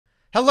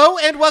Hello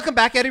and welcome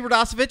back, Eddie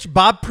Radosevich,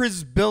 Bob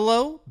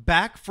Przybylo,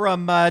 back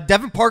from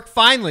Devon Park.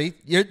 Finally,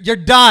 you're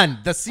done.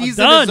 The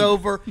season is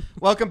over.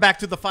 Welcome back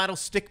to the final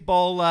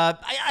Stickball.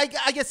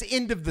 I guess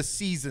end of the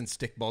season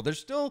Stickball. There's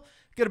still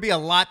going to be a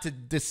lot to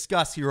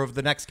discuss here over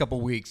the next couple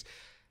weeks.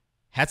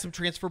 Had some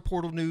transfer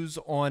portal news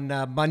on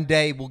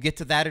Monday. We'll get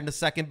to that in a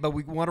second, but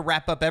we want to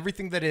wrap up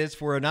everything that is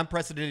for an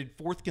unprecedented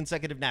fourth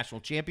consecutive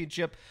national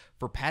championship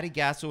for Patty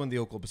Gasso and the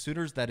Oklahoma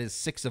Sooners. That is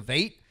 6 of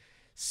 8.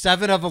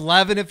 7 of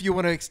 11 if you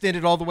want to extend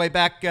it all the way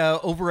back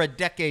over a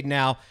decade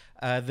now.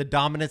 The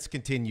dominance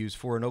continues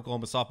for an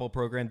Oklahoma softball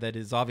program that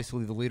is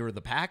obviously the leader of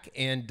the pack,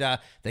 and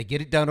they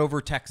get it done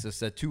over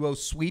Texas, a 2-0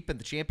 sweep in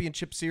the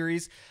championship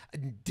series.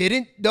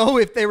 Didn't know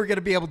if they were going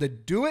to be able to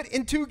do it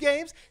in 2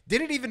 games.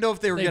 Didn't even know if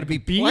they were going to be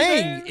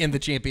playing in the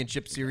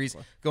championship series,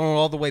 going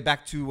all the way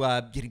back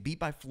to getting beat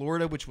by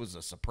Florida, which was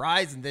a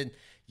surprise, and then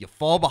you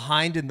fall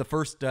behind in the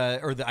first,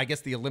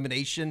 the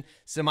elimination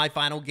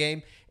semifinal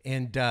game,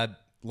 and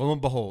lo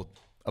and behold,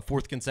 a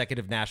fourth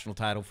consecutive national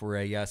title for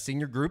a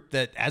senior group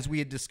that, as we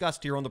had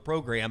discussed here on the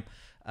program,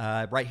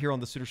 right here on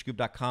the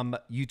Soonerscoop.com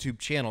YouTube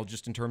channel,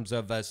 just in terms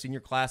of a senior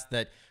class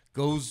that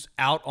goes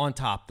out on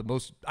top. The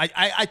most,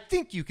 I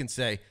think you can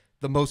say,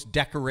 the most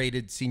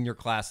decorated senior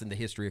class in the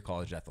history of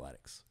college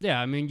athletics. Yeah,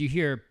 I mean, you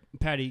hear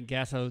Patty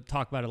Gasso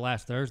talk about it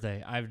last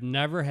Thursday. I've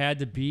never had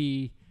to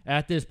be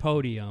at this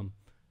podium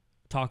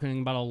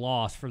talking about a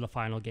loss for the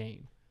final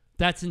game.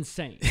 That's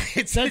insane.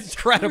 That's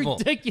incredible.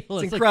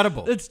 Ridiculous. It's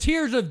incredible. It's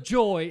tears of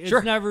joy. It's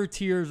sure. Never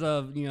tears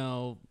of,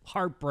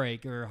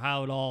 heartbreak or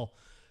how it all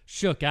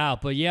shook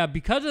out. But yeah,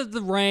 because of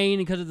the rain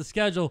and because of the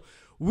schedule,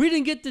 we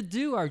didn't get to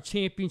do our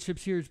championship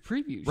series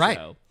preview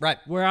show. Right.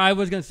 Where I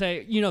was going to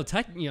say,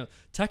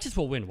 Texas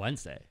will win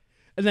Wednesday.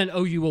 And then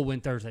OU will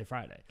win Thursday,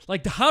 Friday.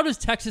 Like, how does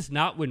Texas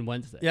not win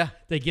Wednesday? Yeah.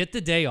 They get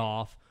the day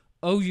off.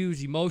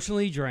 OU's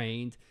emotionally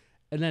drained.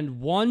 And then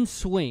one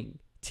swing.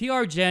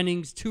 T.R.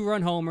 Jennings,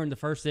 2-run homer in the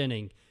first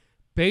inning,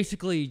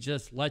 basically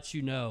just lets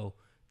you know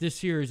this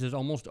series is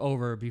almost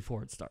over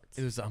before it starts.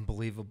 It was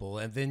unbelievable.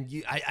 And then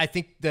I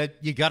think that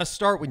you got to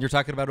start when you're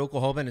talking about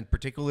Oklahoma, and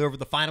particularly over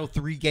the final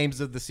 3 games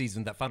of the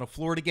season, that final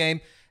Florida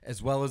game,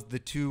 as well as the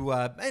 2,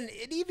 and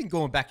even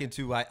going back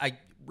into, I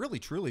really,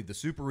 truly, the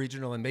Super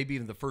Regional and maybe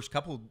even the first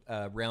couple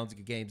rounds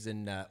of games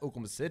in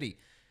Oklahoma City.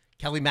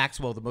 Kelley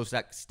Maxwell, the most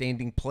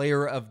outstanding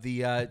player of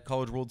the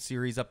College World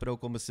Series up at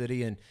Oklahoma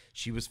City, and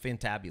she was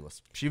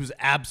fantabulous. She was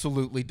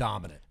absolutely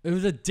dominant. It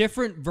was a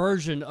different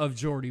version of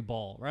Jordy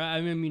Ball, right? I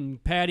mean,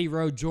 Patty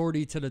rode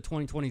Jordy to the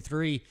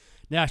 2023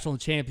 National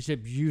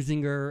Championship,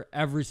 using her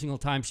every single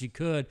time she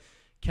could.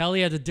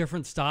 Kelley had a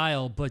different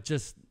style, but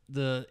just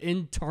the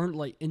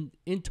internally,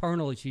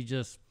 she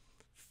just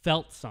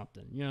felt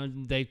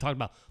something. They talked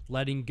about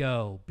letting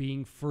go,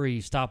 being free,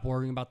 stop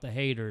worrying about the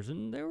haters,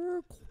 and there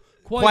were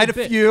quite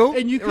a few.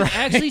 And you can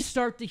actually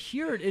start to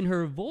hear it in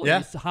her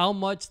voice, how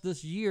much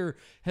this year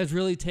has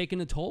really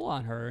taken a toll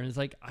on her. And it's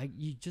like,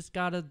 you just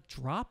got to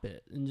drop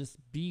it and just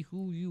be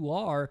who you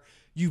are.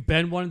 You've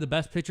been one of the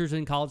best pitchers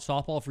in college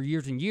softball for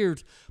years and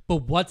years,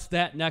 but what's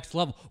that next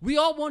level? We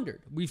all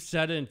wondered. We've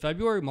said it in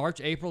February,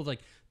 March, April. It's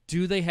like,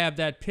 do they have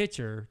that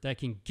pitcher that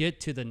can get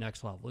to the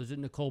next level? Is it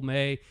Nicole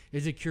May?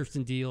 Is it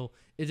Kirsten Deal?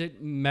 Is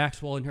it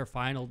Maxwell in her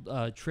final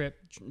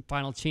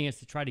final chance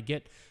to try to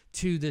get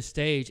to this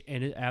stage?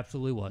 And it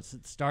absolutely was.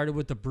 It started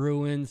with the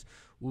Bruins,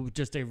 with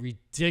just a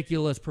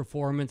ridiculous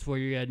performance where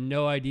you had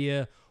no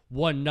idea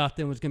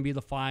 1-0 was going to be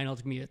the final.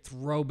 It's going to be a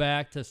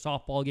throwback to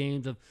softball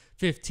games of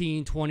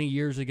 15, 20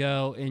 years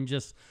ago, and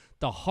just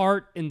the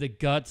heart and the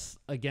guts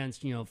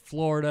against,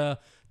 Florida.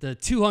 The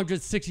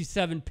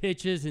 267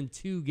 pitches in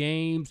 2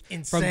 games.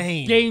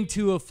 Insane. From game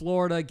 2 of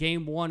Florida,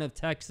 game 1 of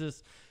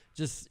Texas.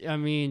 Just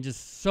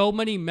so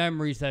many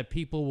memories that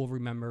people will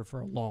remember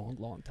for a long,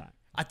 long time.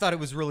 I thought it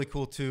was really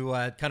cool, too,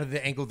 kind of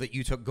the angle that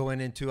you took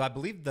going into, I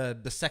believe, the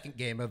second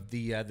game of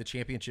the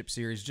championship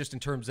series, just in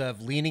terms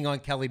of leaning on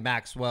Kelley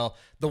Maxwell,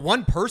 the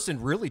one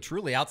person really,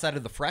 truly, outside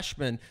of the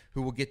freshman,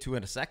 who we'll get to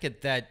in a second,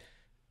 that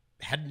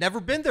had never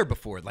been there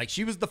before. Like,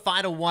 she was the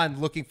final one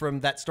looking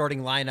from that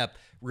starting lineup,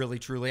 really,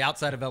 truly,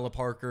 outside of Ella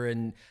Parker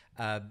and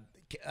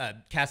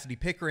Cassidy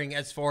Pickering,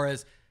 as far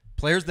as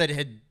players that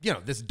had,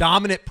 this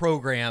dominant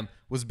program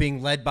was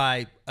being led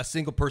by a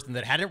single person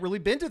that hadn't really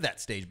been to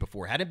that stage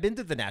before, hadn't been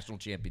to the national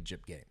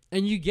championship game.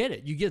 And you get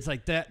it. You get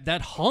like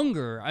that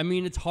hunger. I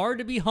mean, it's hard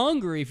to be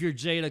hungry if you're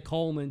Jada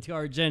Coleman,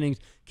 T.R. Jennings,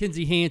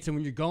 Kinzie Hansen,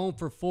 when you're going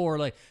for 4.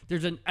 Like,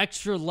 there's an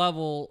extra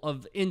level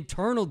of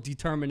internal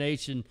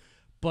determination.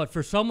 But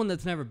for someone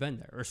that's never been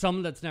there, or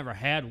someone that's never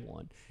had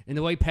one, and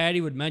the way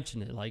Patty would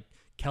mention it, like,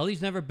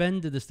 Kelley's never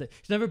been to this stage.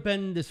 She's never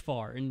been this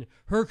far. And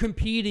her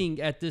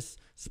competing at this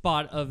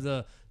spot of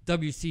the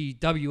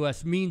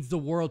WCWS means the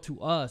world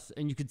to us.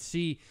 And you could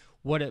see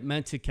what it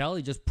meant to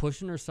Kelley, just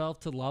pushing herself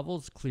to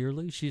levels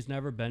clearly she's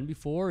never been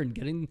before and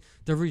getting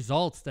the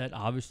results that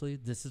obviously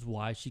this is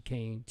why she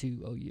came to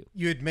OU.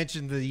 You had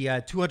mentioned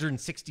the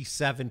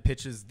 267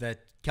 pitches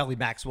that Kelley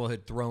Maxwell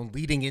had thrown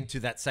leading into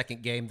that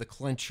second game, the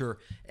clincher.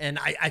 And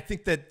I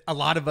think that a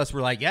lot of us were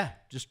like, yeah,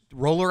 just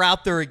roll her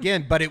out there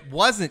again. But it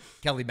wasn't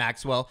Kelley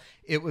Maxwell.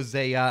 It was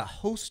a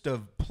host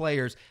of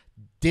players.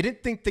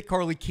 Didn't think that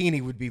Carly Keeney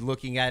would be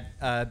looking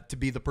at to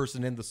be the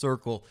person in the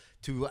circle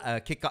to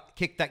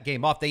kick that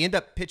game off. They end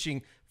up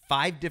pitching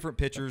 5 different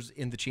pitchers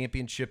in the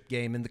championship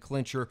game in the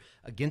clincher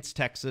against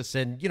Texas.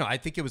 And, I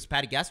think it was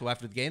Patty Gasso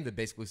after the game that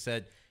basically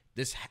said,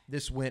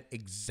 this went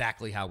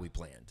exactly how we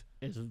planned.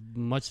 As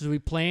much as we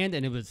planned,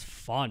 and it was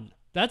fun.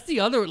 That's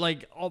the other,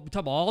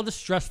 all the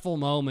stressful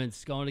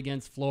moments going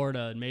against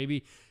Florida and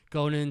maybe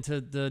going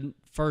into the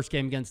first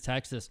game against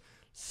Texas.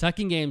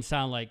 Second game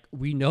sound like,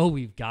 we know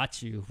we've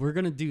got you. We're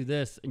going to do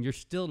this, and you're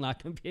still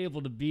not going to be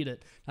able to beat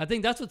it. I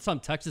think that's what some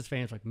Texas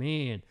fans are like,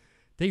 man,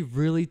 they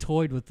really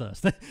toyed with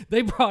us.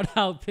 They brought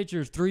out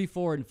pitchers 3,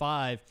 4, and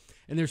 5,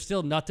 and there's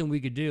still nothing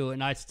we could do.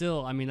 And that's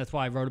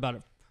why I wrote about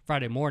it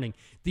Friday morning.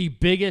 The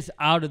biggest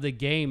out of the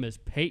game is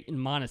Peyton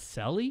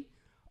Monticelli.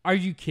 Are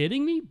you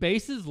kidding me?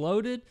 Bases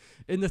loaded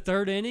in the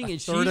third inning. A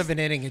third of an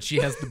inning, and she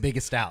has the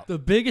biggest out. The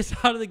biggest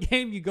out of the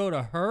game, you go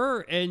to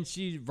her, and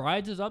she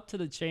rises up to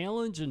the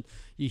challenge, and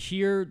you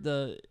hear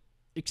the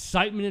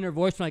excitement in her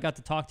voice when I got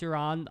to talk to her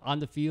on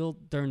the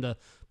field during the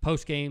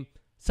post-game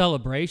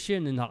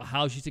celebration and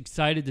how she's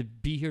excited to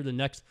be here the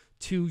next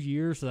 2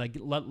 years. So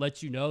that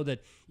lets you know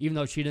that even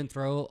though she didn't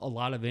throw a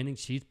lot of innings,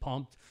 she's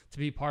pumped to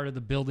be part of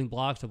the building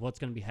blocks of what's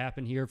going to be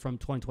happening here from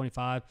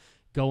 2025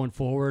 going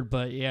forward.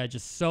 But yeah,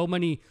 just so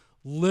many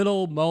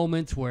little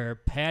moments where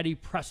Patty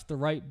pressed the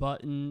right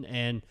button,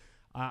 and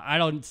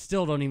I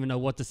still don't even know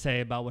what to say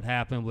about what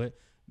happened with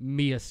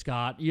Mia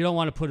Scott. You don't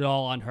want to put it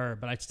all on her,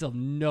 but I still have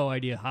no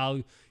idea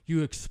how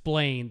you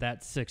explain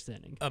that 6th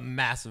inning. A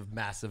massive,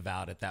 massive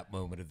out at that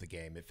moment of the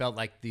game. It felt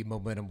like the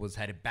momentum was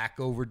headed back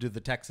over to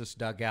the Texas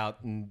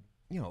dugout, and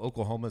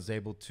Oklahoma's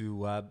able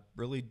to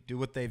really do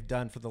what they've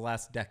done for the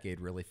last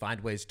decade, really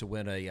find ways to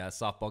win a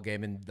softball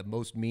game in the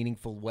most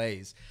meaningful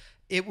ways.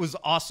 It was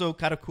also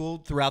kind of cool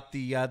throughout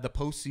the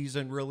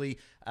postseason, really,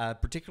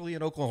 particularly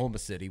in Oklahoma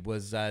City,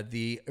 was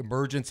the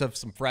emergence of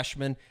some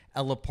freshmen,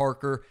 Ella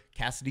Parker,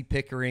 Cassidy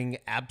Pickering,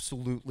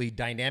 absolutely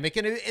dynamic.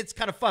 And it's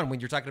kind of fun when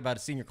you're talking about a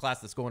senior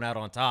class that's going out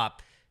on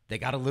top. They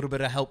got a little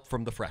bit of help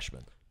from the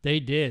freshmen. They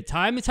did.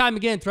 Time and time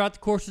again throughout the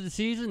course of the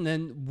season.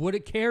 Then would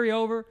it carry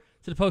over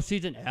to the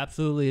postseason?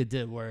 Absolutely it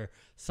did, where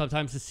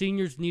sometimes the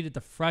seniors needed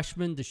the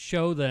freshmen to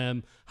show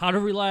them how to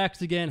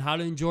relax again, how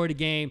to enjoy the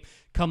game,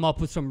 come up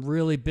with some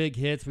really big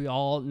hits. We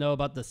all know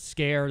about the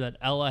scare that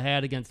Ella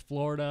had against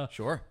Florida.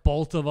 Sure.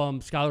 Both of them,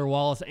 Skylar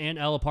Wallace and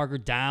Ella Parker,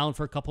 down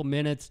for a couple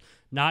minutes,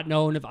 not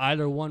knowing if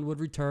either one would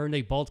return.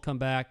 They both come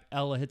back.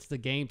 Ella hits the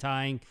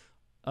game-tying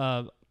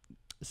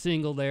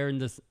single there in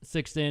the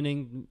 6th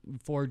inning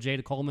before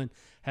Jada Coleman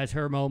has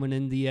her moment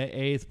in the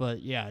 8th.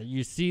 But, yeah,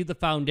 you see the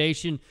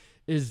foundation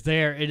is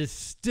there. It is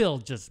still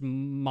just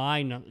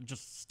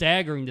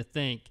staggering to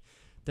think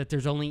that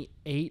there's only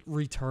 8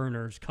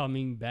 returners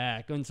coming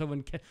back. And so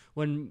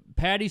when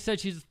Patty said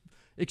she's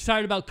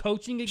excited about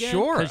coaching again,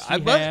 sure, I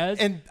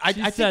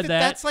think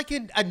that's like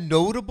a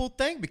notable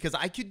thing, because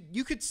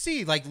you could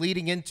see, like,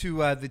 leading into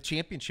the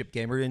championship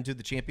game or into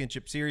the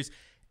championship series,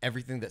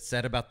 everything that's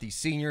said about these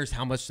seniors,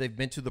 how much they've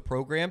been to the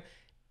program.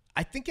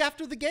 I think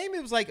after the game,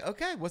 it was like,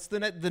 okay, what's the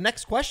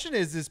next question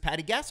is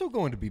Patty Gasso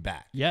going to be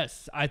back?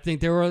 Yes, I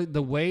think there were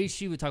the way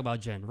she would talk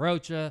about Jen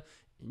Rocha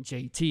and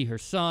JT, her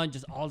son,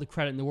 just all the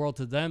credit in the world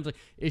to them. Like,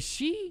 is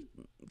she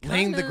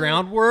laying the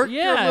groundwork?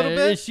 Yeah, a little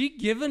bit? Is she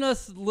giving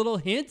us little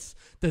hints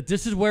that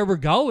this is where we're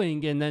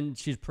going? And then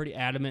she's pretty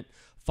adamant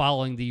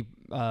following the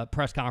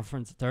press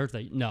conference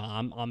Thursday. No,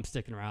 I'm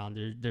sticking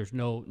around. There's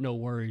no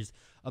worries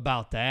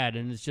about that.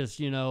 And it's just,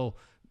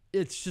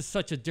 it's just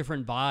such a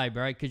different vibe,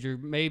 right? Because you're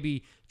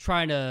maybe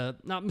trying to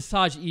not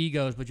massage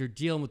egos, but you're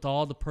dealing with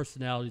all the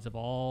personalities of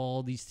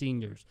all these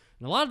seniors.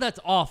 And a lot of that's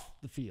off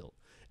the field.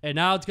 And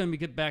now it's going to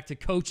get back to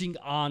coaching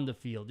on the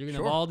field. You're going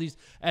to have all these,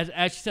 as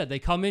she said, they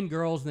come in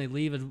girls and they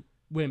leave as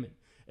women.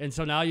 And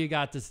so now you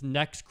got this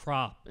next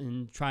crop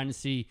and trying to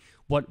see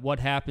what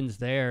happens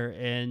there.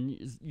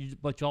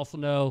 But you also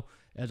know,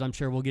 as I'm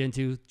sure we'll get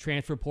into,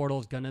 transfer portal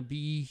is going to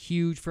be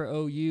huge for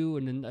OU.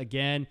 And then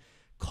again,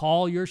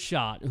 call your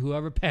shot.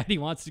 Whoever Patty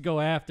wants to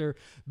go after,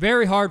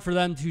 very hard for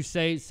them to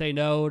say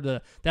no.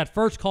 That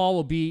first call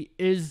will be,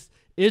 is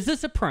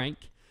this a prank?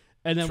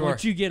 And then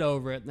once you get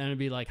over it, then it'd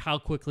be like, how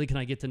quickly can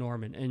I get to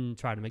Norman and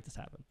try to make this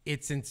happen?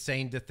 It's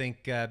insane to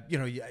think,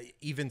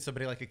 even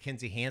somebody like a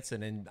Kinzie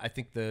Hansen, and I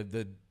think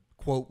the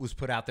quote was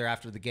put out there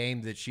after the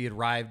game that she had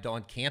arrived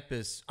on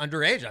campus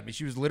underage. I mean,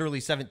 she was literally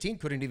 17,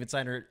 couldn't even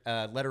sign her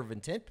letter of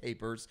intent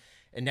papers.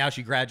 And now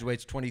she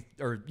graduates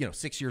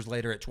 6 years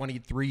later at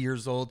 23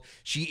 years old.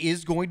 She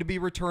is going to be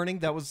returning.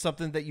 That was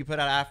something that you put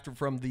out after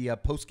from the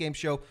post-game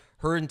show.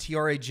 Her and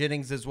Tiare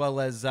Jennings, as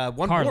well as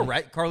one Carly. more,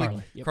 right?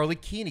 Carly. Yep. Carly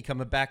Keeney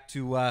coming back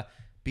to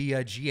be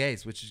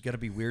GAs, which is going to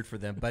be weird for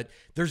them. But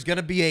there's going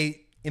to be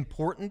a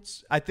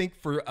importance, I think,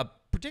 for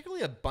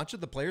particularly a bunch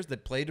of the players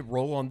that played a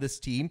role on this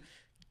team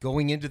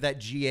going into that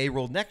GA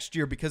role next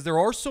year, because there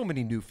are so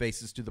many new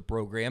faces to the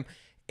program.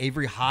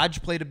 Avery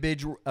Hodge played a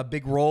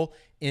big role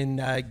in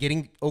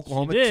getting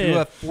Oklahoma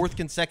to a 4th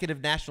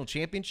consecutive national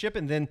championship.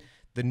 And then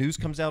the news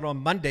comes out on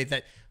Monday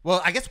that,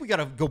 well, I guess we got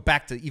to go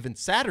back to even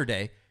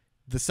Saturday,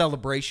 the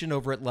celebration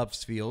over at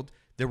Loves Field.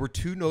 There were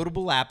 2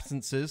 notable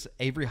absences.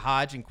 Avery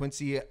Hodge and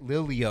Quincy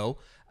Lilio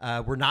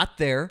were not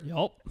there.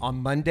 Yep. On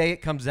Monday,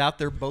 it comes out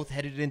they're both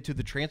headed into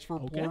the transfer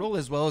portal,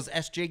 as well as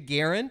S.J.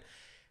 Guerin.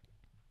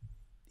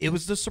 It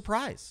was the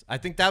surprise. I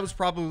think that was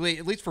probably,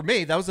 at least for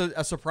me, that was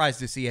a surprise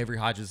to see Avery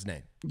Hodge's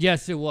name.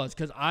 Yes, it was,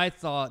 because I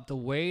thought the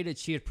way that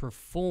she had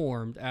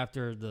performed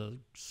after the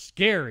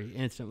scary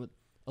incident with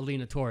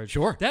Alina Torres,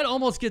 that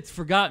almost gets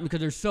forgotten because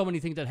there's so many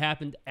things that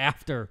happened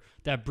after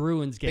that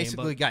Bruins game.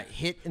 Basically got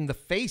hit in the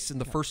face in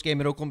the first game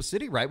at Oklahoma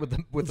City, right, with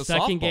the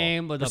second softball.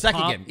 Game with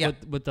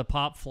with the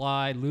pop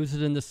fly,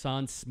 loses in the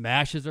sun,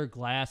 smashes her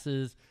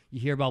glasses. You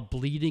hear about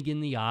bleeding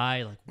in the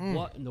eye. Like,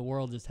 what in the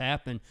world just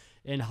happened?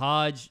 And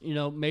Hodge,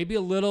 maybe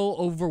a little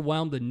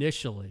overwhelmed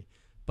initially,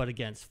 but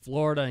against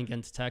Florida and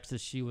against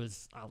Texas, she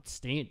was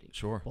outstanding.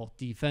 Sure. Both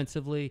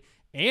defensively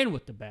and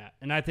with the bat.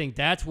 And I think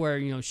that's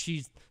where,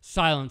 she's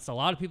silenced a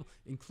lot of people,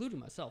 including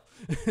myself,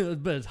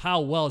 but it's how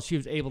well she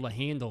was able to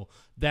handle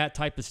that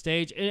type of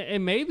stage.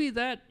 And maybe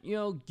that,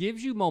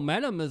 gives you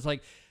momentum. Is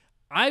like,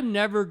 I'm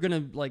never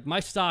going to, my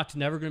stock's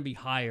never going to be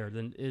higher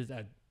than is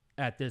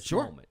at this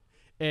moment.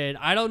 And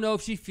I don't know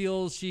if she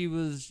feels she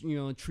was,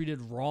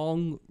 treated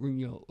wrongly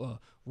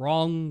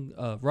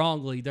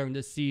during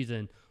this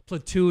season,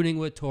 platooning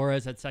with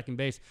Torres at second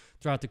base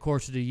throughout the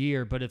course of the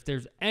year. But if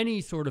there's any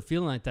sort of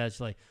feeling like that,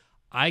 it's like,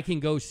 I can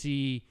go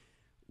see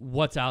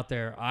what's out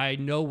there. I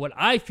know what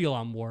I feel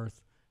I'm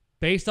worth.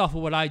 Based off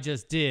of what I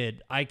just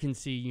did, I can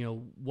see,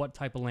 what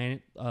type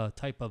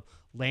of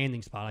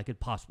landing spot I could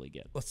possibly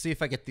get. Let's see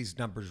if I get these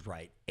numbers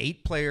right.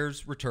 8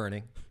 players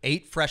returning,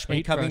 8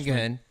 freshmen coming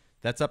in.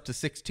 That's up to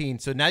 16.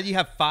 So now you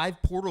have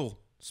 5 portal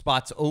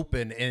spots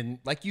open. And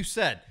like you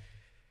said,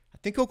 I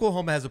think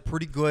Oklahoma has a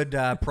pretty good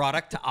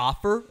product to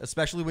offer,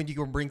 especially when you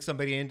can bring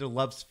somebody into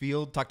Loves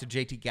Field. Talked to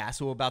JT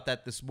Gasso about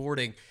that this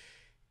morning.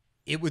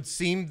 It would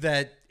seem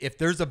that if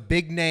there's a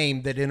big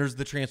name that enters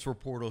the transfer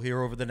portal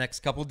here over the next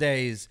couple of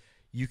days,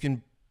 you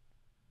can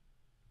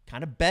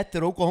kind of bet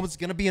that Oklahoma's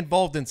going to be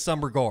involved in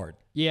some regard.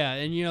 Yeah,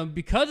 and,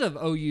 because of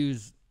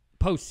OU's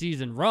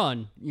postseason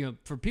run,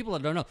 for people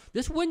that don't know,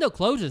 this window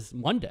closes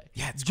Monday.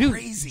 Yeah, it's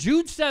crazy.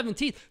 June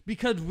 17th,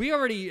 because we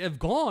already have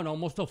gone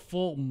almost a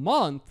full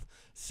month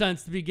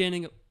since the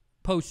beginning of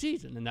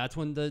postseason, and that's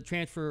when the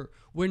transfer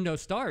window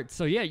starts.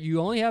 So, yeah, you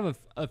only have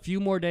a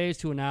few more days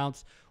to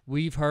announce.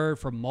 We've heard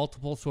from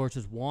multiple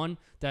sources, one,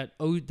 that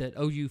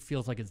OU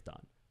feels like it's done.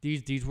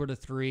 These were the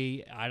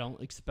 3. I don't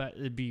expect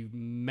it'd be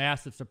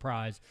massive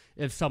surprise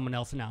if someone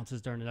else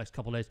announces during the next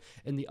couple of days.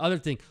 And the other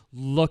thing,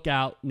 look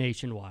out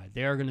nationwide.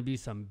 There are going to be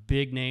some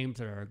big names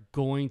that are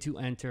going to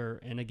enter.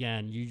 And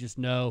again, you just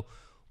know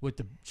with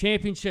the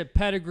championship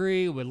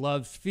pedigree, with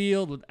Loves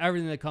Field, with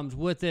everything that comes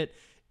with it,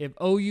 if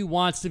OU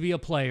wants to be a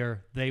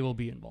player, they will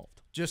be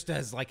involved. Just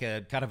as like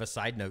a kind of a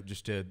side note,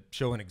 just to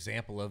show an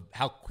example of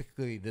how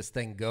quickly this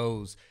thing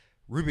goes,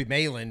 Ruby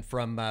Malin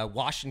from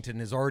Washington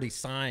has already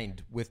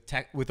signed with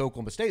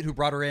Oklahoma State, who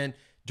brought her in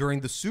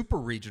during the Super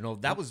Regional.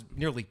 That was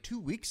nearly 2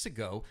 weeks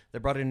ago. They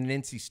brought in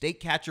an NC State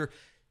catcher.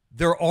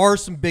 There are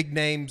some big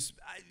names.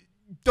 I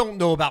don't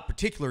know about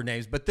particular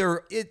names, but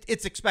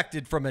it's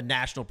expected from a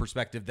national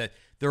perspective that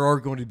there are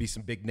going to be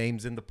some big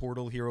names in the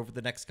portal here over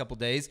the next couple of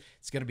days.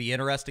 It's going to be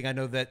interesting. I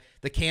know that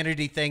the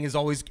Kennedy thing is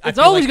always – It's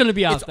always going to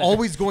be out there. It's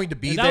always going to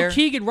be there. Now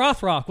Keegan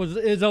Rothrock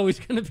is always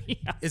going to be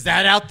out there. Is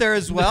that out there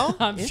as well?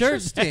 I'm sure.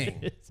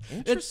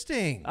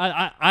 Interesting.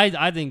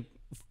 I think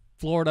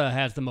Florida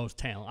has the most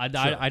talent.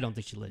 I don't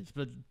think she leaves,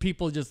 but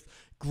people just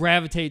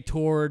gravitate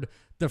toward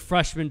the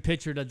freshman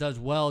pitcher that does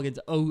well against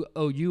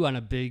OU on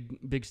a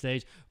big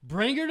stage.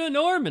 Bring her to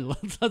Norman.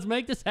 Let's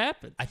make this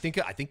happen. I think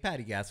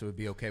Patty Gasso would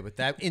be okay with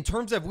that. In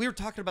terms of, we were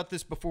talking about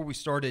this before we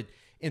started,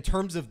 in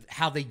terms of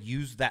how they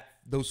use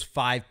those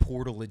 5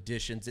 portal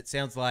additions, it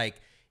sounds like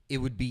it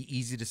would be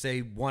easy to say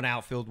 1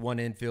 outfield, 1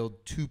 infield,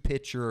 2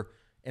 pitcher,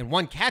 and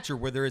 1 catcher,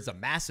 where there is a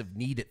massive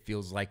need, it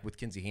feels like, with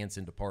Kinzie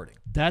Hansen departing.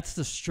 That's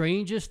the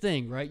strangest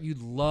thing, right? You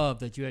love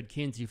that you had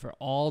Kinzie for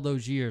all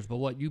those years, but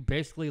what you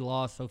basically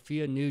lost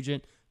Sophia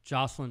Nugent,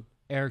 Jocelyn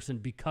Erickson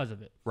because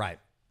of it. Right.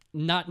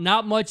 Not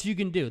much you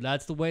can do.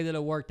 That's the way that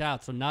it worked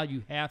out. So now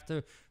you have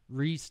to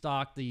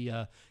restock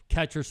the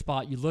catcher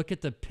spot. You look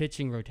at the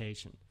pitching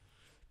rotation.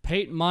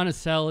 Peyton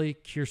Monticelli,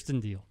 Kirsten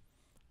Deal.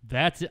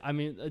 That's it. I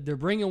mean, they're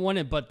bringing 1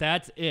 in, but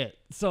that's it.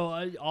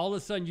 So all of a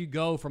sudden you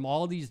go from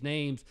all these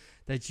names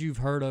that you've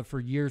heard of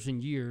for years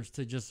and years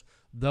to just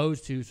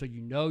those 2. So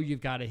you've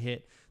got to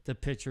hit the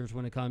pitchers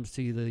when it comes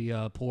to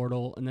the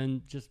portal, and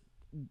then just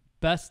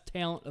best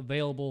talent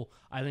available.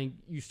 I think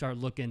you start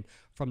looking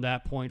from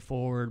that point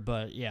forward.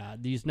 But, yeah,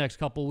 these next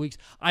couple of weeks,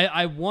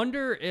 I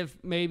wonder if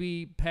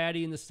maybe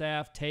Patty and the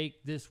staff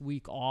take this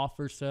week off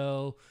or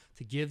so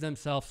to give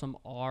themselves some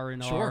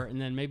R&R, and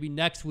then maybe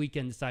next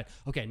weekend decide,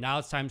 okay, now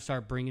it's time to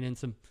start bringing in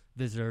some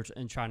visitors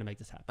and trying to make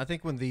this happen. I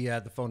think when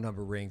the phone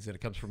number rings and it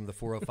comes from the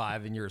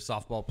 405 and you're a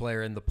softball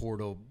player in the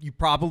portal, you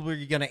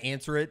probably are going to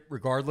answer it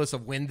regardless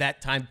of when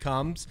that time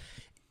comes.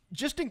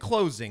 Just in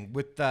closing,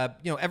 with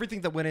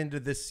everything that went into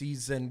this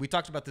season, we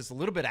talked about this a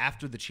little bit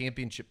after the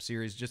championship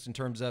series, just in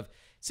terms of, it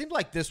seemed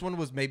like this one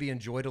was maybe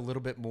enjoyed a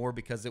little bit more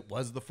because it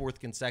was the fourth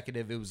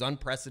consecutive. It was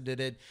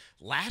unprecedented.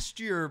 Last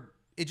year,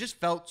 it just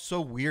felt so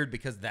weird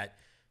because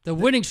the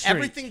winning streak,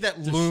 everything that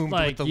loomed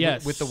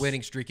with the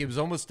winning streak, it was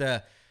almost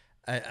a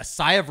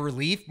sigh of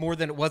relief more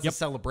than it was a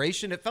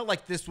celebration. It felt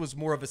like this was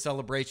more of a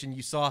celebration.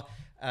 You saw,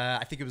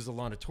 I think it was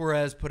Alana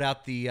Torres put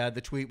out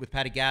the tweet with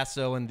Patty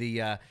Gasso and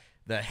the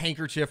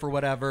handkerchief or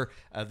whatever,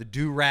 the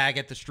do-rag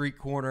at the street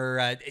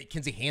corner.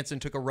 Kinzie Hansen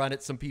took a run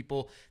at some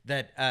people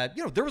that,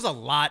 there was a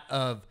lot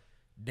of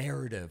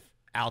narrative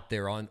out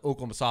there on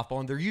Oklahoma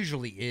softball, and there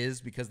usually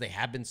is because they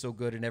have been so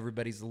good and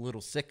everybody's a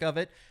little sick of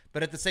it.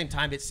 But at the same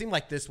time, it seemed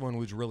like this one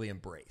was really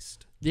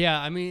embraced.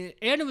 Yeah, I mean,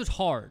 and it was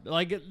hard.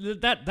 Like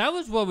that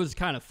was what was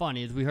kind of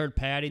funny is we heard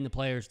Patty and the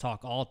players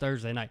talk all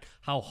Thursday night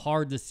how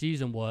hard the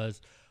season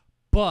was,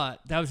 but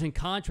that was in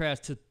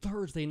contrast to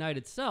Thursday night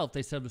itself.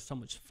 They said it was so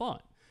much fun.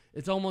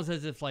 It's almost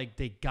as if like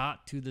they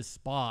got to the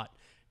spot.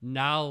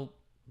 Now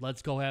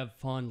let's go have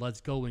fun.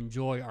 Let's go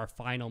enjoy our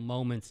final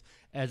moments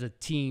as a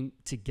team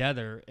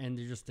together. And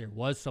there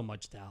was so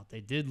much doubt.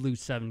 They did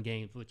lose 7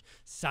 games, which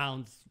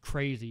sounds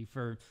crazy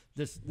for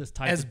this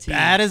type of team. As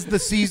bad as the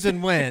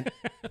season went,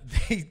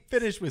 they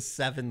finished with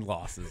 7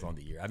 losses on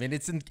the year. I mean,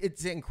 it's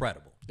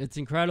incredible. It's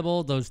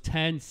incredible. Those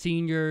 10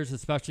 seniors,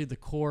 especially the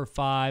core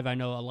 5. I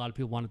know a lot of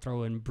people want to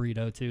throw in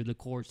Brito too. The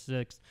core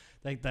 6,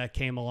 that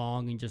came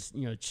along and just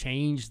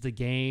changed the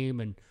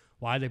game, and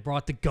why they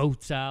brought the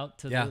goats out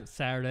to the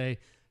Saturday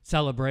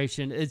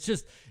celebration. It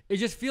just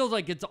feels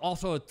like it's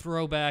also a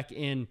throwback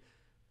in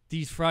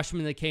these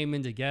freshmen that came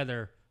in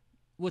together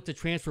with the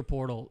transfer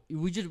portal.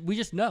 We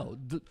just know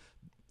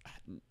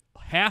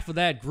half of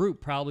that group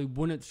probably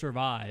wouldn't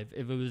survive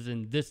if it was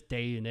in this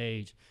day and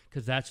age,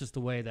 because that's just the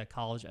way that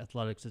college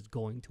athletics is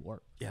going to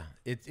work. Yeah,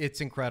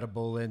 it's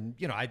incredible. And,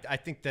 I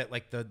think that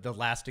like the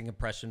lasting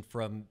impression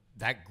from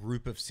that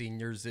group of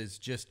seniors is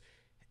just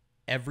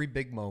every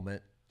big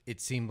moment. It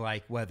seemed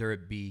like whether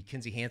it be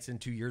Kinzie Hansen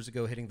 2 years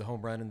ago hitting the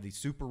home run in the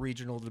super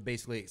regional to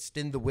basically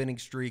extend the winning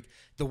streak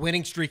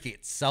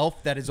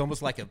itself, that is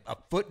almost like a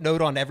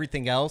footnote on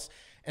everything else.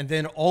 And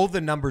then all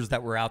the numbers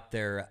that were out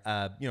there,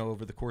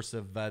 over the course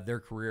of their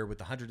career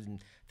with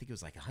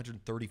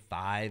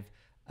 135,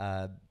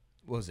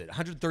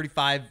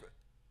 135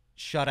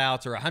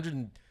 shutouts or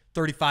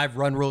 135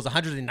 run rules,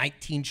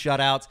 119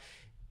 shutouts.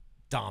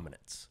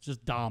 Dominance.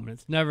 Just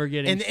dominance. Never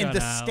getting shut And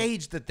the out.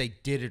 stage that they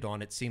did it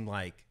on, it seemed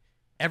like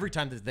every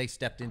time that they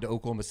stepped into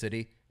Oklahoma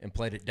City and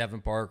played at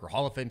Devon Park or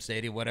Hall of Fame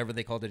Stadium, whatever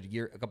they called it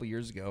a couple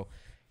years ago,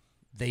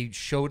 they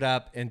showed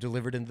up and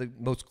delivered in the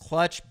most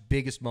clutch,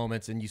 biggest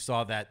moments, and you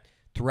saw that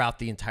throughout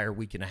the entire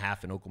week and a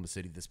half in Oklahoma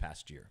City this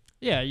past year.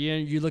 Yeah,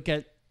 you look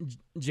at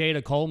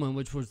Jada Coleman,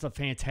 which was a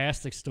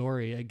fantastic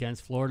story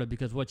against Florida,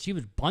 because she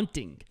was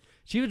bunting.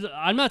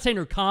 I'm not saying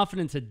her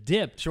confidence had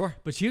dipped, sure,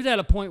 but she was at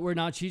a point where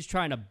now she's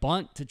trying to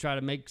bunt to try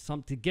to make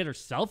to get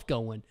herself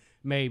going,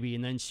 maybe,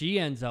 and then she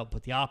ends up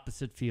with the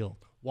opposite field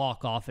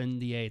walk off in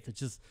the 8th. It's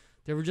just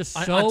they were just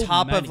so on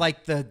top many. of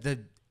like the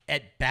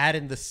at bat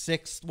in the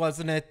 6th,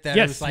 wasn't it? That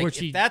yes, it was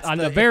like, if that's on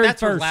the very if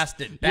that's first her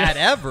last at bat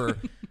ever.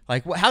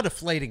 Like how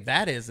deflating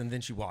that is, and then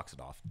she walks it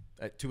off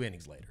 2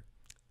 innings later.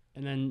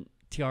 And then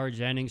Tiara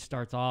Jennings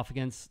starts off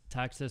against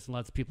Texas and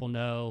lets people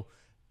know,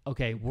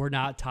 okay, we're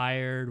not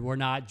tired. We're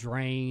not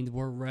drained.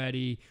 We're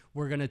ready.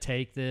 We're going to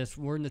take this.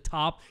 We're in the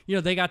top.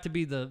 they got to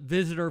be the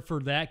visitor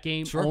for that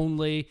game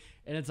only.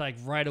 And it's like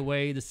right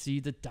away to see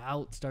the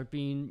doubt start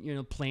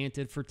being,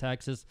 planted for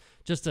Texas.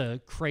 Just a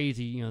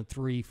crazy,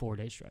 3-4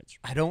 day stretch.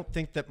 I don't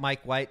think that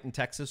Mike White in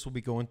Texas will be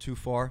going too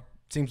far.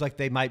 Seems like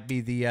they might be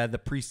the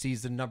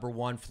preseason number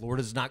 1.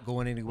 Florida's not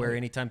going anywhere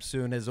anytime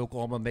soon as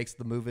Oklahoma makes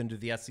the move into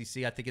the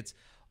SEC. I think it's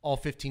all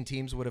 15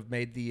 teams would have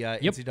made the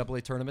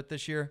NCAA tournament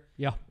this year.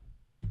 Yeah.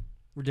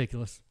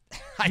 Ridiculous.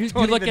 You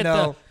look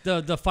at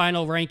the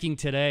final ranking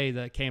today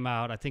that came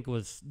out. I think it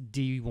was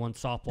D1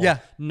 softball. Yeah.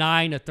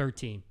 9 of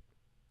 13.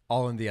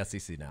 All in the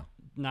SEC now.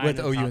 With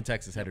OU and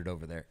Texas headed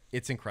over there.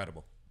 It's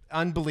incredible.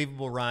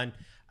 Unbelievable run.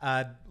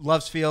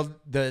 Loves Field,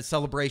 the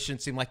celebration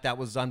seemed like that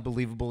was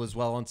unbelievable as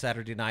well on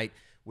Saturday night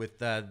with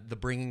the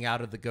bringing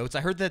out of the goats.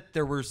 I heard that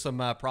there were some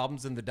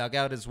problems in the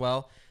dugout as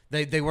well.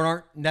 They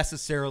weren't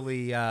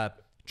necessarily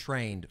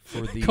trained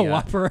for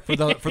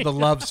the for the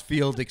Loves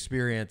Field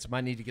experience.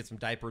 Might need to get some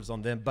diapers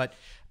on them, but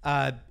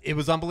it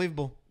was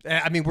unbelievable.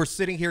 I mean, we're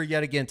sitting here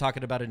yet again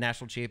talking about a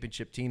national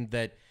championship team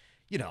that,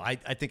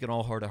 I think in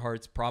all heart of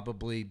hearts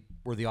probably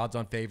were the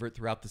odds-on favorite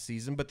throughout the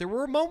season, but there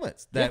were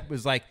moments that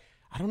was like,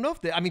 I don't know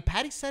if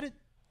Patty said it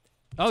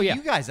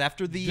you guys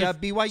after the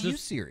BYU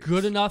series.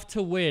 Good enough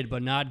to win,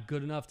 but not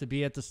good enough to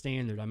be at the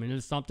standard. I mean,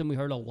 it's something we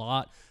heard a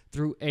lot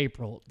through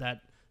April.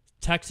 That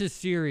Texas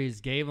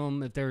series gave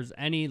them, if there's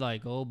any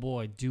like, oh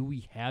boy, do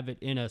we have it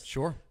in us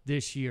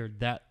this year?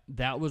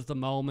 That was the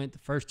moment. The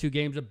first 2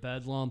 games of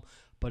Bedlam.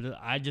 But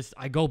I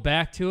go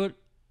back to it.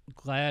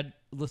 Glad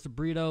Alyssa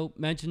Brito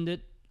mentioned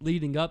it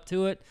leading up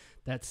to it.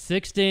 That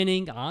 6th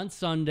inning on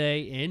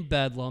Sunday in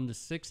Bedlam, the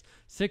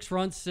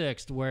six-run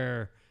sixth,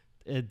 where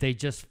they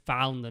just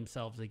found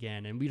themselves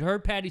again. And we'd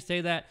heard Patty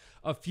say that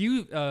a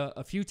few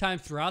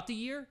times throughout the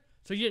year,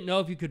 so you didn't know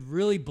if you could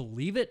really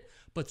believe it.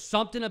 But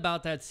something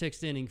about that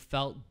 6th inning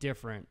felt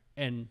different,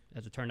 and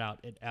as it turned out,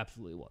 it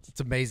absolutely was. It's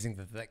amazing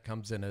that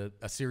comes in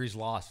a series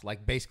loss,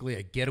 like basically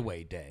a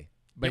getaway day.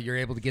 But you're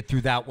able to get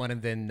through that one,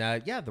 and then,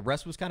 the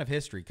rest was kind of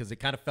history because it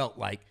kind of felt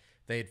like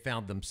they had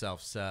found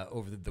themselves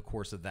over the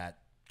course of that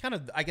kind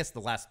of, I guess,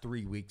 the last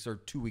 3 weeks or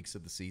 2 weeks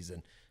of the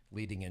season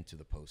leading into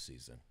the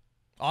postseason.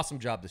 Awesome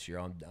job this year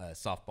on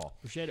softball.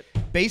 Appreciate it.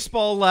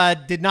 Baseball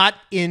did not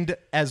end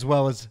as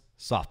well as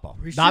softball.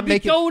 We should be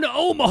going to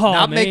Omaha,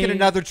 Not making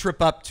another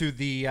trip up to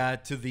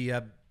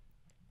the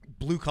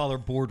blue-collar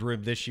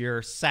boardroom this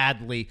year.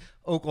 Sadly,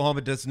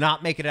 Oklahoma does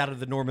not make it out of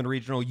the Norman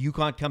Regional.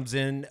 UConn comes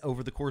in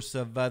over the course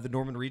of the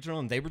Norman Regional,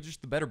 and they were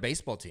just the better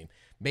baseball team.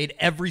 Made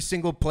every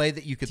single play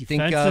that you could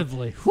think of.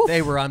 Whew.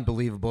 They were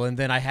unbelievable. And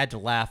then I had to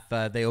laugh.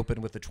 They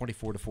opened with a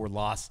 24-4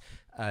 loss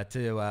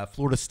to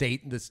Florida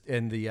State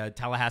in the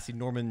Tallahassee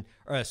Norman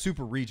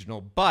Super Regional.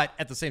 But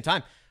at the same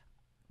time,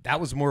 that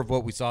was more of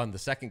what we saw in the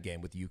second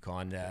game with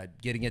UConn,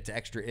 getting it to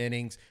extra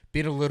innings,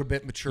 being a little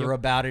bit mature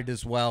about it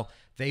as well.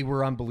 They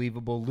were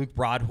unbelievable. Luke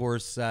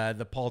Broadhorse,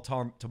 the Paul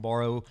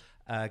Tomorrow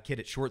kid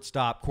at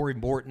shortstop, Corey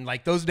Morton,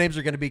 like those names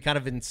are going to be kind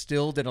of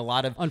instilled in a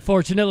lot of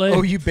unfortunately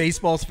OU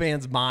baseball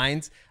fans'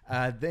 minds.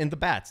 And the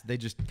bats, they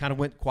just kind of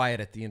went quiet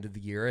at the end of the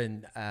year.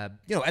 And,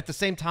 at the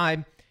same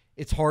time,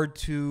 it's hard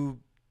to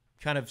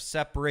kind of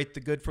separate the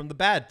good from the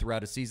bad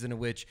throughout a season in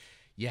which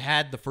you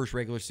had the first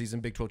regular season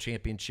Big 12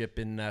 championship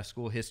in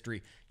school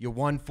history. You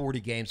won 40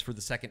 games for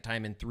the second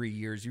time in 3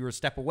 years. You were a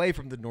step away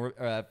from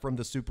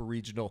the Super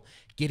Regional,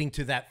 getting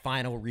to that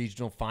final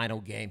regional final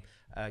game,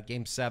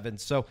 Game 7.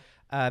 So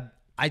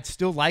I'd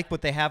still like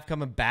what they have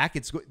coming back.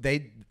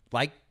 They,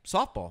 like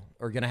softball,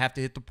 are going to have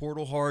to hit the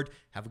portal hard,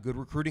 have a good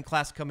recruiting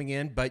class coming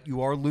in, but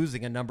you are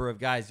losing a number of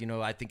guys.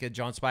 I think of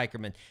John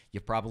Spikerman.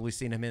 You've probably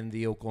seen him in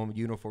the Oklahoma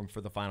uniform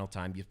for the final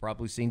time. You've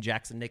probably seen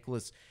Jackson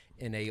Nicholas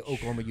in a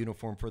Oklahoma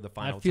uniform for the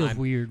final time. That feels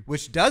weird.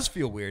 Which does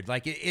feel weird.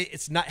 Like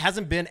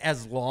hasn't been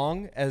as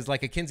long as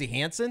like a Kinzie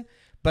Hansen,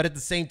 but at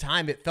the same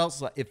time, it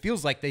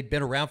feels like they've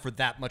been around for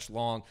that much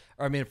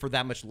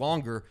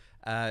longer,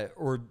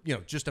 or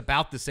just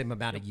about the same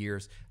amount of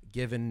years.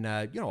 Given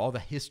all the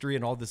history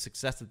and all the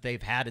success that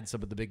they've had in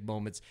some of the big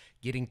moments,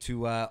 getting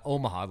to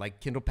Omaha, like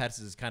Kendall Pettis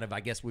is kind of, I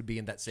guess, would be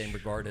in that same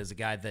regard as a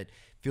guy that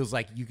feels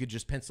like you could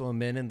just pencil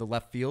him in the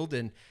left field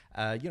and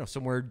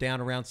somewhere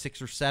down around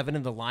 6 or 7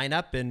 in the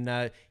lineup,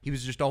 and he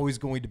was just always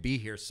going to be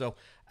here. So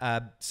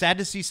sad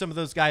to see some of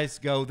those guys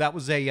go. That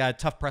was a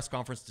tough press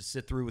conference to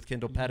sit through with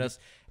Kendall Pettis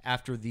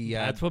after the.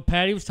 That's what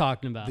Patty was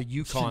talking about. The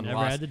UConn never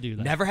loss. had to do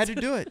that. Never had to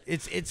do it.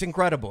 It's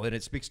incredible, and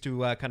it speaks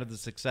to kind of the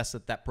success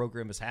that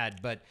program has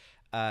had. But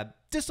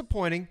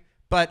disappointing.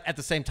 But at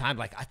the same time,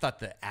 like I thought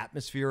the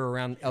atmosphere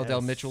around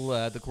Eldell Mitchell,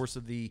 the course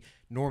of the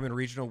Norman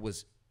Regional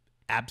was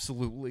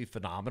absolutely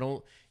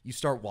phenomenal. You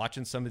start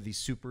watching some of these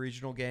super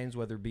regional games,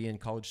 whether it be in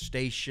College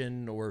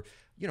Station or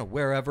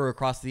wherever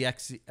across the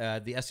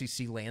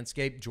SEC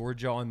landscape.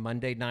 Georgia on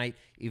Monday night,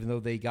 even though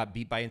they got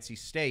beat by NC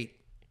State,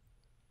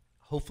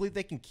 hopefully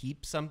they can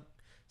keep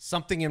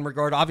something in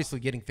regard. Obviously,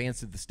 getting fans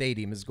to the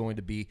stadium is going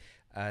to be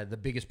the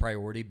biggest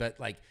priority, but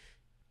like.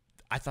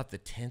 I thought the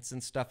tents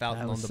and stuff out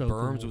on the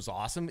berms was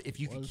awesome. If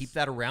you could keep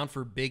that around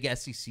for big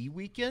SEC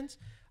weekends,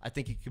 I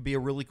think it could be a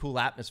really cool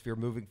atmosphere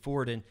moving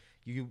forward. And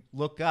you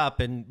look up,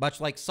 and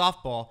much like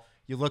softball,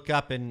 you look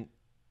up and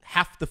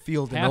half the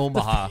field in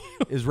Omaha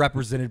is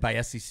represented by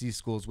SEC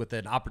schools with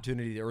an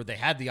opportunity, or they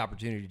had the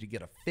opportunity to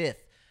get a 5th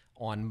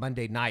on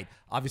Monday night.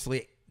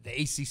 Obviously, the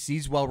ACC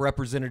is well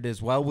represented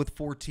as well with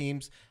 4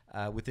 teams,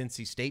 with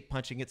NC State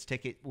punching its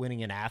ticket,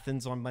 winning in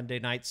Athens on Monday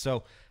night.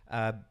 So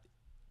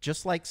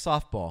just like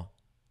softball,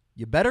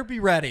 you better be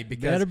ready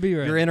because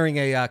you're entering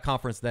a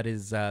conference that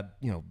is,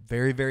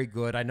 very, very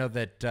good. I know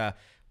that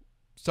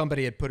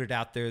somebody had put it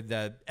out there,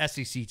 the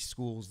SEC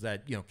schools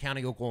that,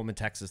 counting Oklahoma and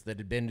Texas that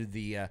had been to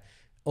the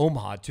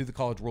Omaha to the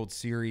College World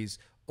Series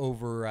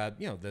over,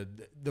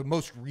 the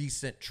most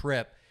recent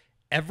trip.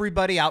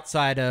 Everybody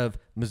outside of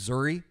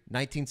Missouri,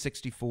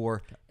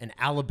 1964, and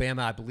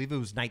Alabama, I believe it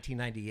was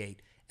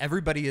 1998.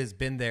 Everybody has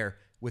been there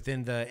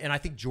and I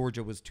think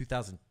Georgia was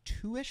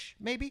 2002-ish,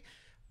 maybe.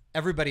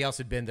 Everybody else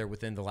had been there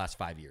within the last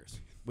 5 years,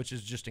 which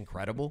is just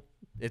incredible.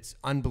 It's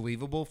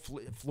unbelievable.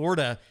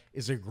 Florida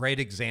is a great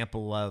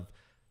example of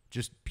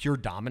just pure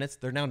dominance.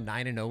 They're now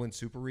 9-0 in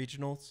super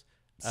regionals.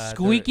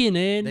 Squeaking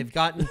in. They've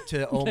gotten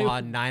to Omaha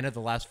 9 of the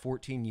last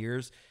 14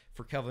 years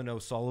for Kevin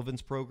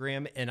O'Sullivan's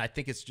program, and I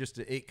think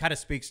it kind of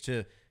speaks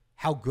to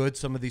how good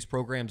some of these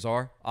programs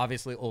are.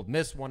 Obviously, Ole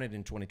Miss won it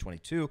in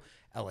 2022.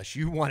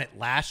 LSU won it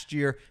last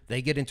year.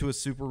 They get into a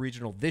super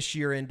regional this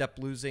year, end up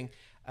losing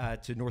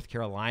to North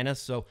Carolina.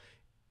 So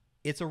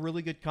it's a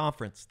really good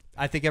conference.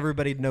 I think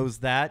everybody knows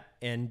that,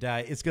 and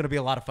it's going to be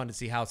a lot of fun to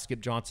see how Skip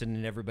Johnson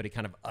and everybody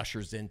kind of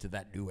ushers into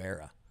that new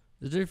era.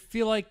 Does there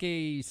feel like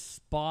a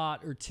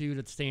spot or two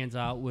that stands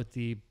out with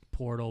the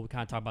portal? We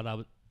kind of talked about that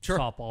with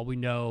softball. We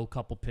know a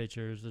couple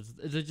pitchers.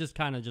 Is it just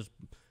kind of just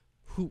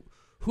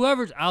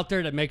whoever's out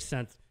there that makes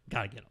sense,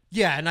 got to get them?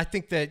 Yeah, and I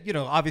think that,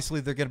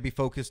 obviously they're going to be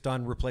focused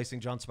on replacing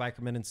John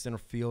Spikerman in center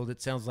field.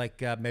 It sounds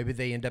like maybe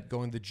they end up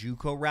going the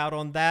JUCO route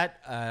on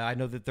that. I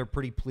know that they're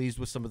pretty pleased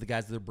with some of the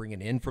guys that they're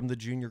bringing in from the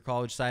junior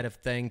college side of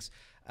things.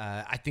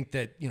 I think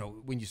that,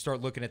 when you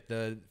start looking at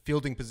the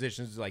fielding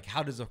positions, like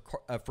how does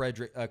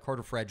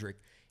Carter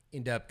Frederick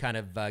end up kind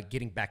of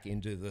getting back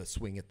into the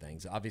swing of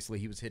things? Obviously,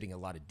 he was hitting a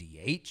lot of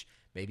DH.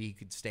 Maybe he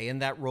could stay in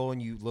that role, and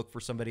you look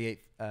for somebody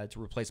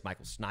to replace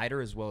Michael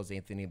Snyder as well as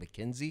Anthony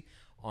McKenzie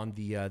on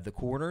the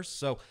corners.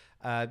 So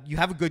you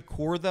have a good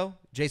core, though.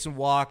 Jason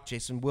Walk,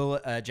 Jackson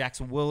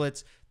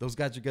Willits, those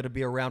guys are going to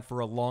be around for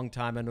a long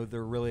time. I know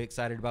they're really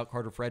excited about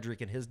Carter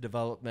Frederick and his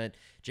development.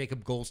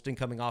 Jacob Golston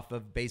coming off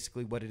of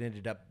basically what it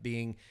ended up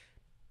being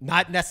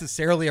not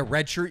necessarily a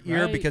redshirt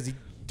year because he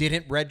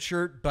didn't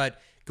redshirt,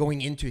 but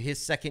going into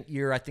his second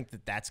year, I think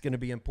that that's going to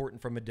be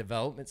important from a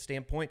development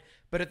standpoint.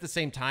 But at the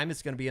same time,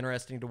 it's going to be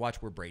interesting to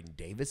watch where Braden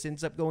Davis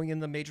ends up going in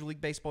the Major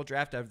League Baseball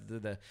draft after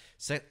the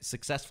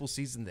successful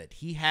season that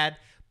he had.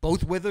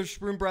 Both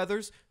Witherspoon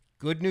brothers,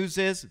 good news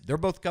is they're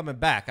both coming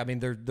back. I mean,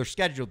 they're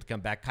scheduled to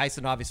come back.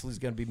 Kyson obviously is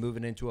going to be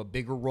moving into a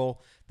bigger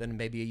role than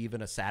maybe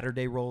even a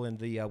Saturday role in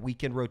the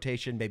weekend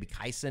rotation. Maybe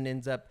Kyson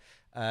ends up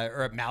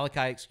or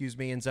Malachi,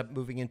 ends up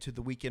moving into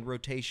the weekend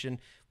rotation,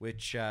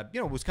 which,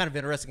 was kind of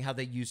interesting how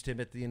they used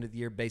him at the end of the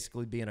year,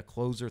 basically being a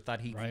closer,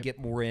 thought he could get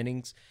more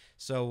innings.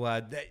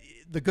 So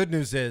the good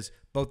news is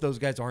both those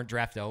guys aren't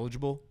draft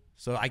eligible.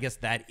 So I guess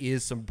that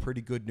is some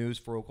pretty good news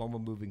for Oklahoma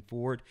moving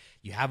forward.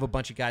 You have a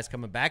bunch of guys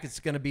coming back. It's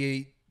going to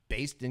be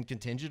based and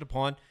contingent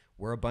upon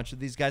where a bunch of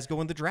these guys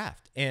go in the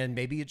draft. And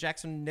maybe a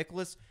Jackson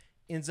Nicholas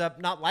ends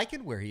up not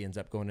liking where he ends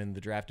up going in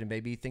the draft, and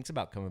maybe he thinks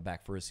about coming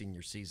back for a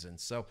senior season.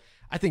 So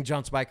I think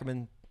John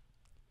Spikerman,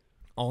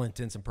 all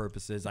intents and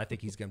purposes, I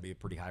think he's going to be a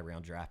pretty high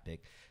round draft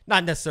pick.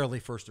 Not necessarily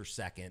first or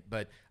second,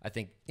 but I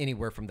think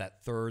anywhere from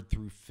that third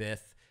through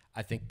fifth,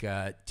 I think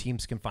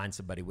teams can find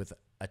somebody with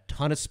a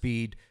ton of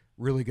speed,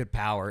 really good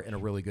power, and a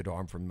really good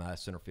arm from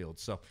center field.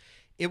 So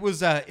it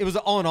was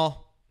all in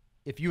all.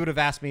 If you would have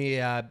asked me,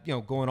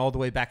 going all the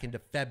way back into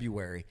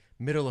February,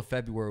 middle of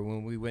February,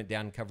 when we went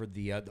down and covered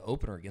the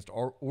opener against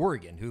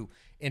Oregon, who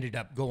ended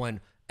up going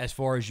as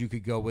far as you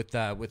could go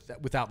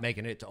without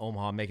making it to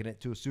Omaha, making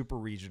it to a super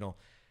regional.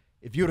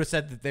 If you would have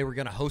said that they were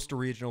going to host a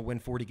regional, win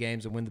 40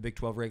 games, and win the Big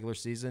 12 regular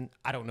season,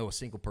 I don't know a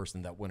single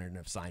person that wouldn't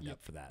have signed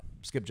up for that.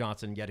 Skip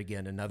Johnson, yet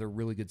again, another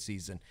really good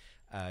season.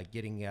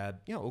 Getting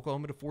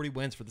Oklahoma to 40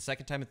 wins for the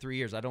second time in 3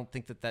 years. I don't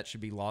think that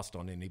should be lost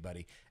on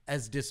anybody,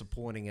 as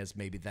disappointing as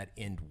maybe that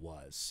end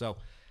was. So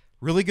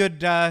really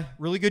good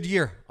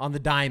year on the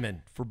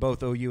diamond for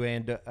both OU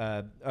and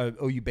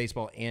OU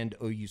baseball and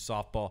OU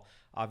softball.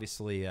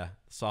 Obviously,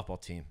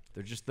 softball team,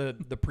 they're just the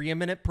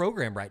preeminent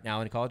program right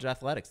now in college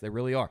athletics. They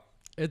really are.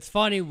 It's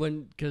funny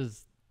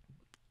because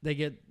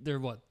they're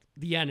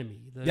the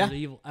enemy, the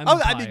evil empire.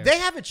 Oh, I mean, they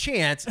have a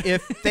chance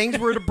if things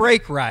were to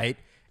break right.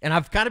 And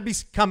I've kind of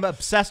become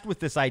obsessed with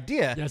this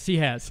idea. Yes, he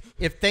has.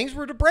 If things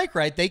were to break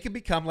right, they could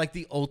become like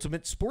the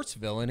ultimate sports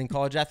villain in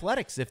college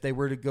athletics if they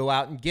were to go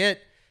out and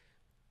get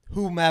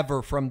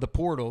whomever from the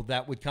portal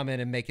that would come in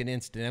and make an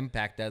instant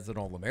impact as an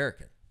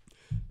All-American.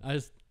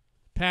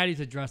 Patty's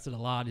addressed it a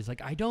lot. He's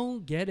like, I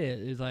don't get it.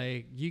 He's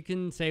like, you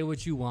can say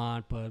what you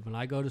want, but when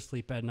I go to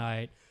sleep at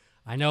night,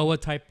 I know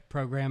what type of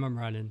program I'm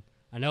running.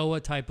 I know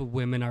what type of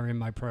women are in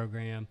my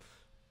program.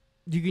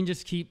 You can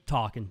just keep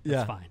talking.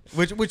 That's fine.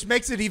 Which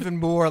makes it even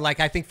more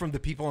like, I think from the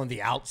people on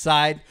the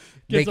outside,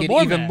 make it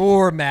even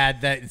more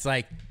mad that it's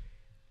like,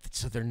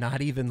 so they're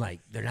not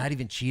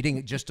even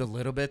cheating just a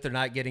little bit. They're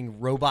not getting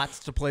robots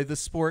to play this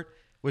sport,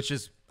 which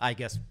is, I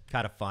guess,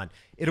 kind of fun.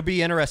 It'll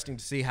be interesting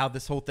to see how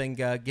this whole thing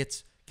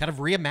gets kind of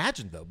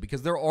reimagined, though,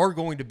 because there are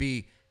going to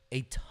be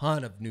a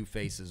ton of new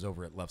faces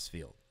over at Love's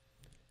Field.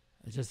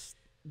 It's just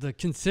the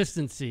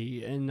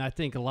consistency, and I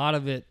think a lot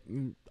of it –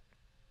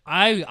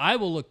 I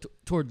will look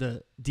toward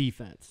the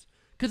defense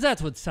because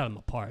that's what set them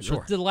apart.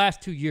 Sure. The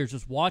last 2 years,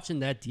 just watching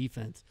that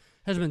defense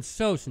has been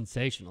so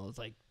sensational. It's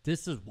like,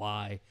 this is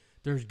why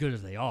they're as good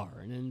as they are.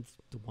 And then it's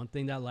the one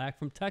thing that lacked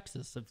from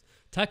Texas. If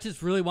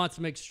Texas really wants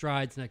to make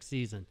strides next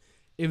season,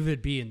 it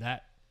would be in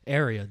that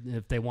area.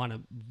 If they want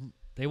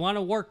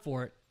to work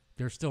for it,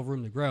 there's still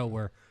room to grow,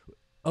 where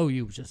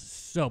OU was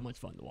just so much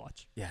fun to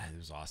watch. Yeah, it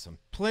was awesome.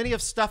 Plenty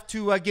of stuff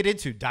to get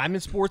into.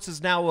 Diamond Sports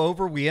is now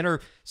over. We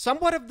enter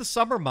somewhat of the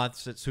summer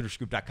months at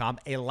Soonerscoop.com.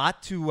 A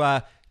lot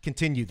to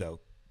continue, though.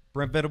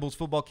 Brent Venables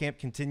football camp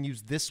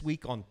continues this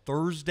week on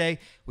Thursday.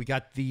 We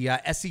got the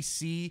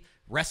SEC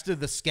rest of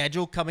the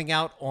schedule coming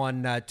out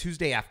on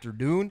Tuesday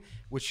afternoon,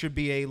 which should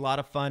be a lot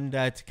of fun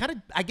to kind of,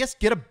 I guess,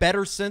 get a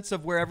better sense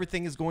of where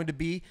everything is going to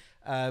be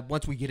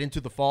once we get into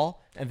the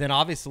fall. And then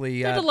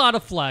obviously... There's a lot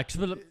of flex,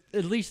 but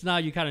at least now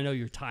you kind of know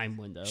your time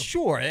window.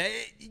 Sure.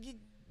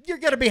 You're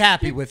going to be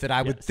happy with it,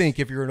 I would think,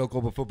 if you're an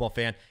Oklahoma football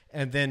fan.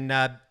 And then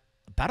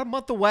about a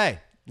month away,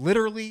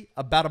 literally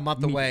about a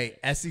month away,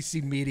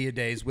 SEC Media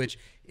Days, which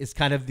is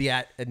kind of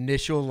the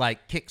initial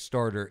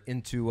Kickstarter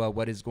into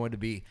what is going to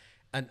be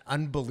an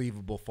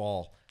unbelievable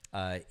fall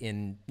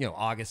in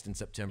August and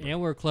September.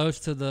 And we're close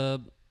to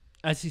the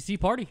SEC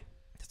party.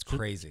 That's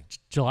crazy.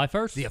 July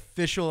 1st. The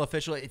official.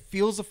 It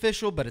feels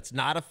official, but it's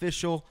not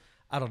official.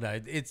 I don't know.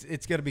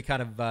 It's going to be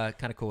kind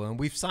of cool. And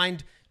we've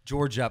signed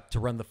George up to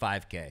run the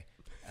 5K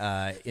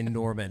in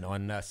Norman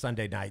on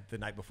Sunday night, the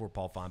night before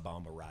Paul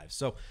Feinbaum arrives.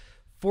 So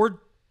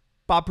for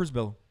Bob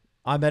Przybylo,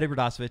 I'm Eddie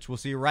Radosevich. We'll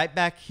see you right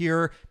back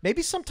here,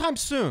 maybe sometime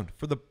soon,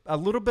 for a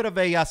little bit of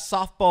a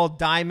softball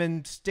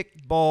diamond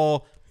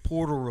stickball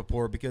portal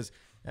report, because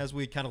as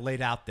we kind of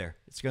laid out there,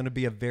 it's going to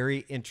be a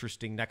very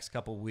interesting next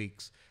couple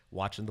weeks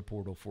watching the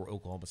portal for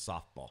Oklahoma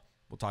softball.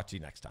 We'll talk to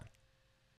you next time.